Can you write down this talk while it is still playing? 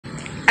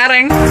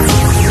Areng.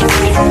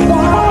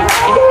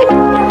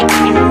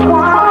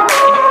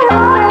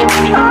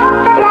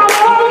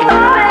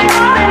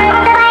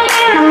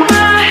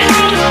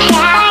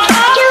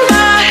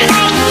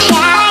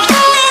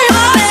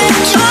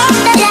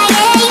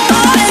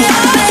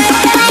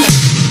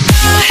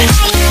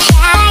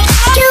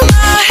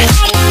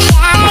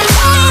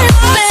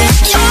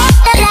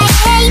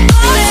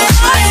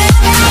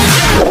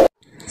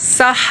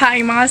 So, hi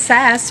mga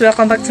sis!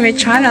 Welcome back to my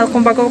channel.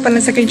 Kung bago ka pa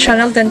lang sa aking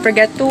channel, don't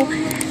forget to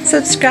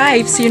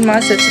subscribe. So, yun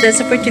mga sis. So,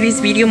 support today's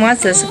video mga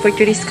sis.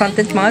 Support today's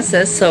content mga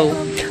sis. So,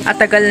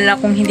 at tagal na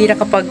akong hindi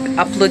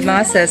nakapag-upload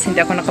mga sis. Hindi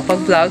ako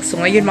nakapag-vlog.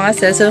 So, ngayon mga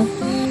sis. So,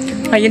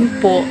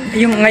 ngayon po,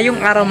 ngayong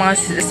araw mga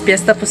sis,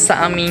 Fiesta po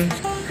sa aming,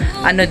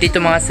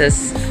 dito mga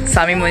sis,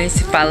 sa aming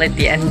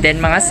municipality. And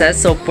then mga sis,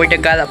 so, for the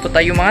gala po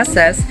tayo mga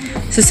sis.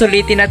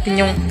 Susulitin natin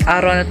yung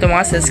araw na to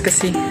mga sis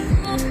kasi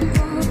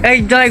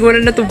ay,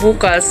 wala na to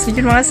bukas.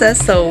 Yun mga sis,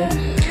 so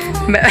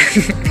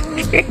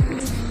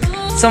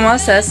mga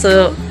sis,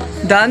 so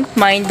don't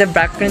mind the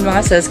background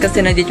mga sis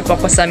kasi nandito po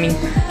ako sa aming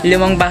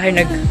limang bahay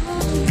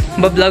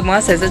nag-vlog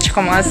mga sis at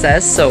saka mga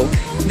sis. So,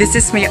 this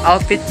is my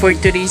outfit for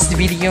today's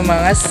video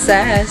mga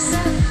sis.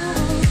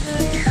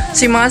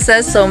 So mga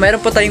sis, so meron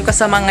po tayong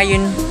kasama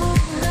ngayon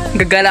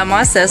gagala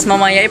mga sis.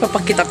 Mamaya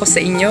ipapakita ko sa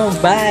inyo.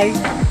 Bye!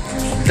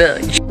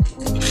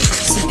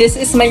 This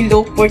is my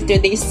look for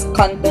today's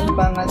content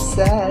mga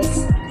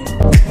sis.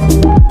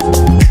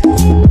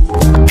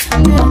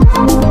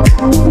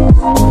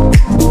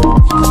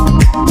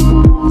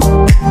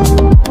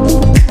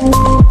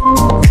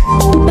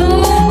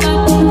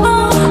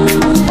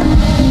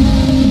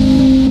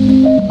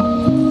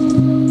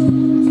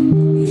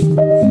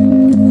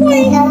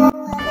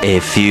 A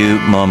few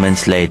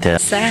moments later.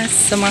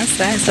 Sis, so mga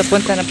sis,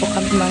 papunta na po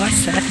kami mga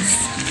sis.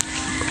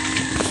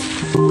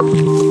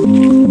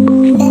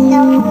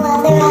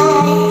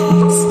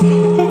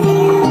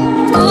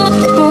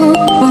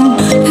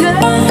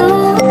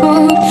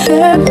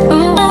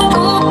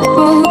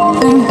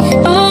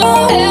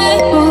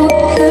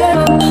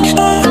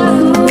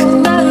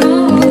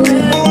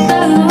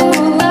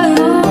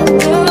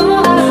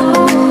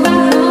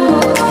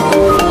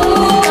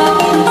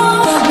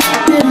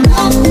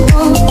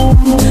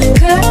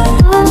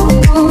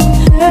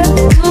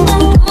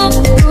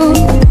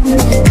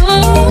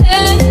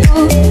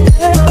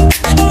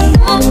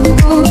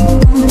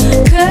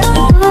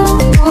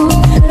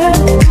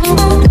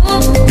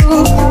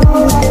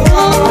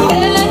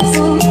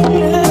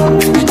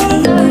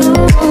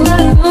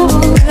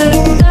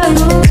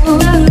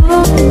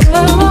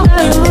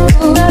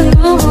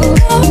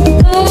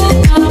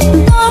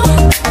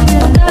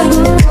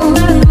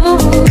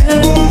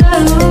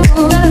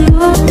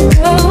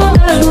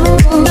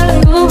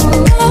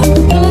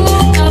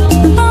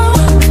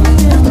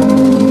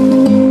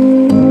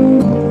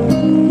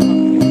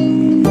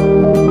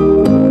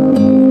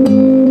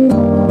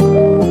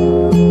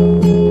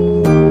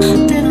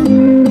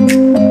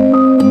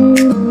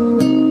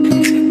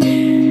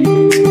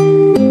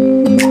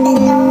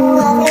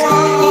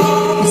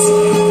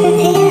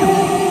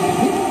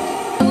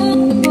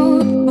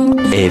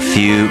 A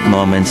few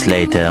moments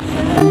later.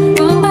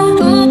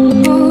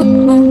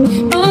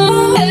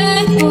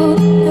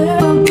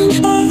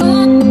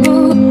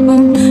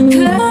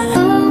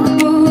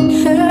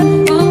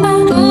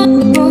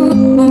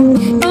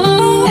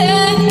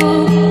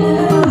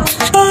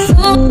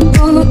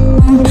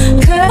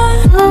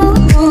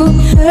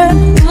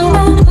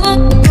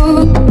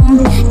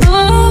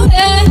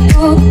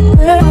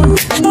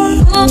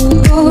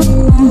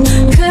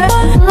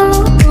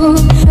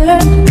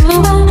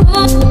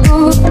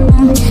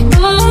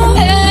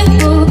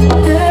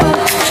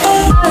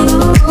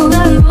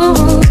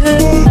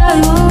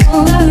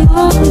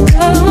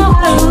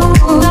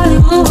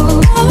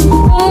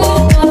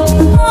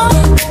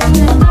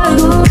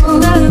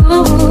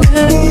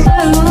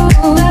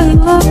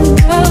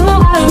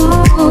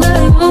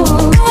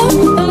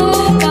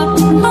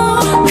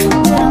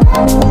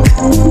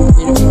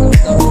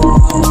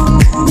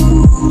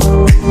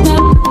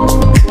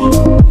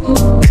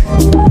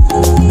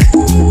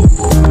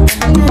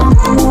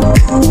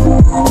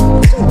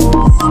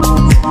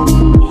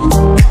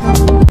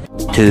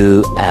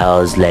 Two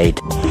hours late.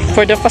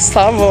 For the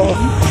festival.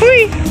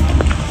 Hui!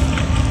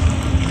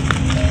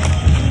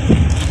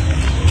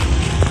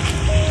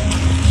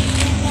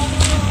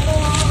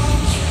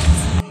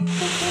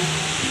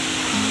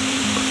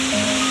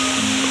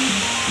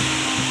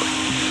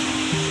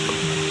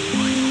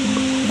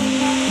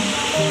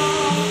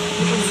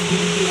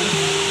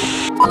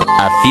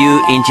 A few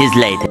inches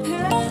later.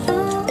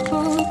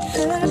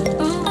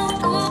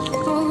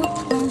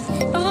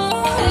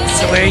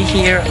 So we're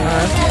here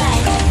at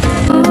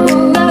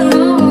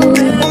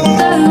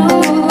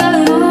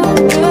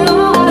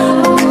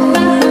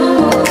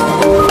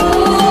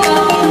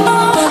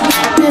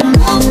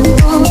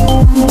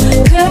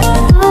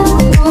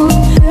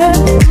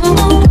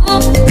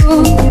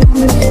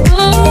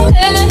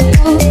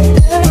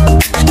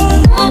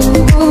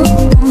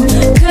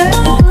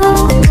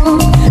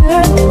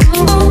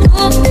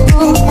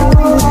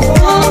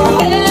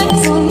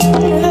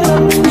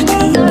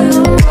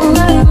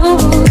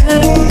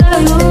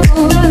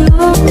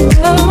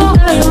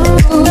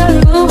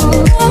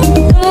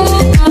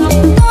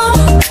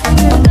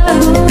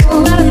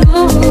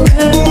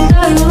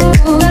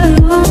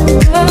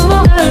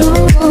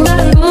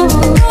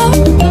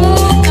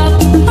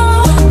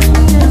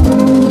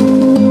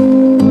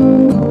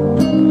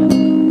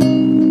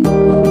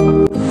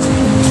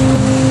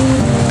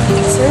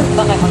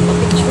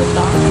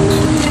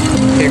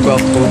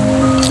gwapo.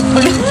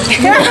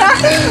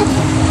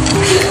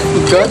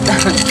 God.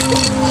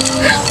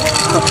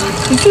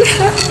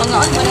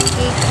 Pangaon mo ng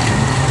cake.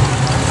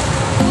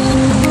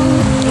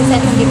 Isa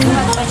itong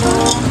gibuhat pa nyo.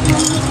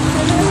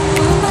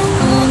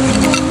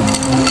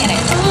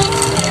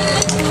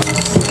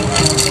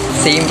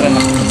 Same rin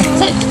ako.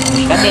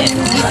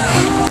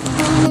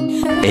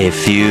 A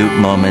few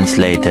moments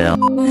later.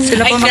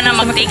 Sila Ay, pa ka na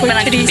mag-take pa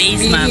ng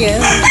base, ma'am.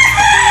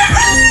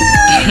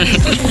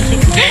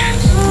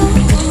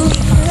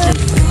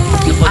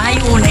 Ay,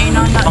 unay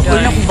na na. Ako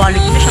na kung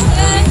balik na siya.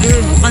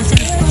 Bukan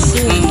sila.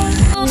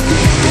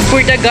 For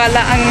the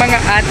gala ang mga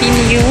ate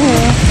niyo.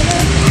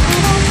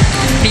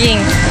 Bing,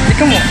 di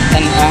ka mo.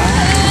 Tanda.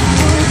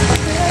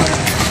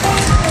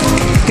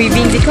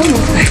 Bing, di ka mo.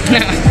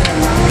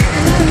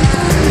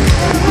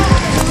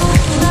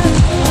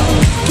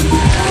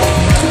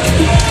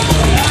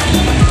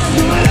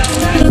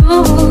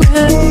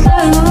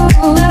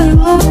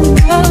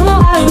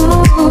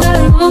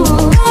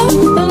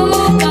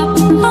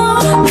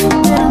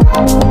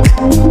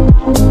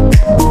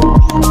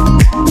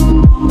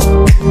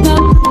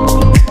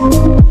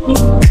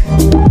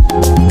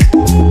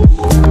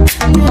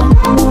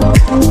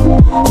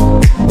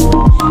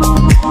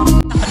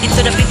 Dito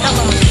na pita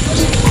ko.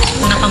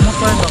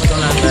 Nakamotor ba ito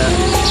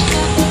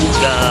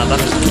na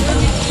baros.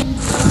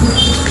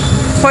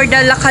 For the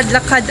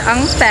lakad-lakad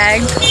ang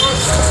tag.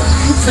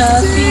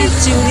 Sa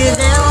picture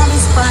there on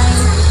his spine.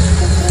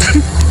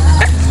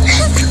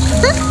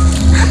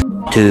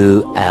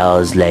 2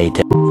 hours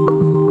later.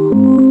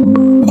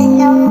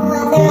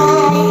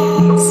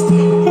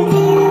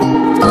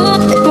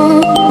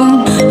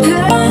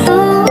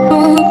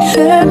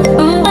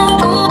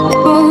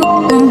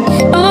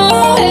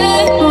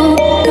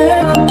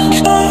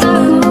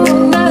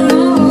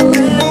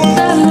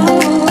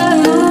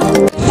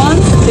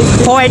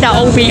 For the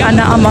uwian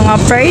na ang mga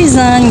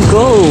person.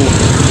 Go!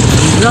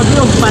 Grabe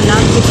yung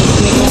panagit.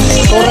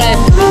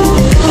 Correct.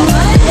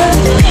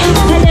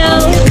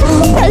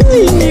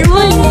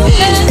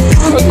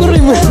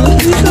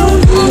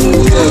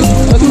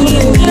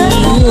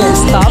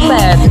 Stop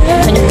it.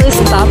 Can you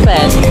please stop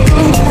it?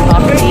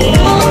 Stop it.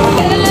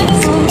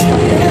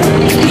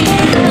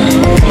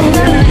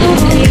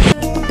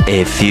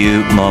 A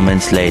few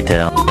moments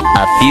later.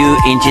 A few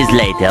inches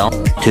later.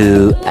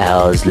 2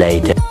 hours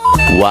later.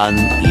 1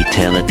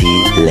 eternity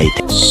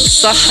later.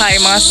 So hi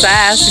mga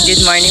sis,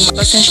 good morning.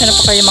 Pasensya na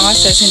po kayo mga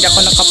sis, hindi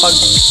ako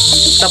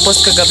tapos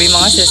kagabi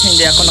mga sis,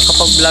 hindi ako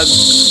nakapag-vlog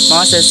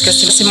mga sis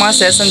kasi mga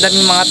sis, ang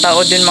daming mga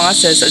tao din mga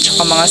sis at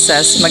saka mga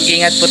sis,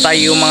 mag-ingat po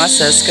tayo mga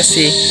sis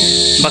kasi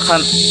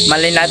baka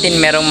malay natin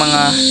merong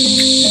mga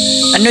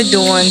ano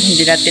doon,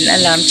 hindi natin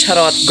alam.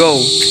 Charot, go!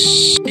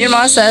 Yun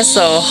mga sis,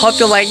 so hope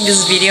you like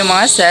this video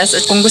mga sis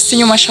at kung gusto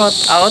nyo ma-shout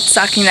out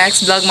sa aking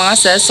next vlog mga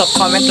sis, so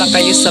comment lang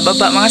kayo sa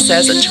baba mga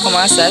sis at saka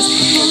mga sis,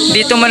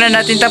 dito muna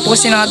natin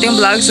tapusin ang ating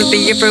vlog, so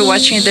thank you for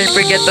watching and don't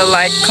forget to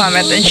like,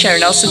 comment, and share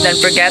and also don't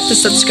forget to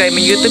subscribe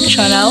my YouTube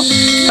channel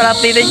para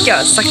updated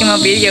ka sa aking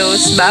mga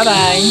videos. Bye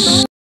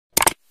bye!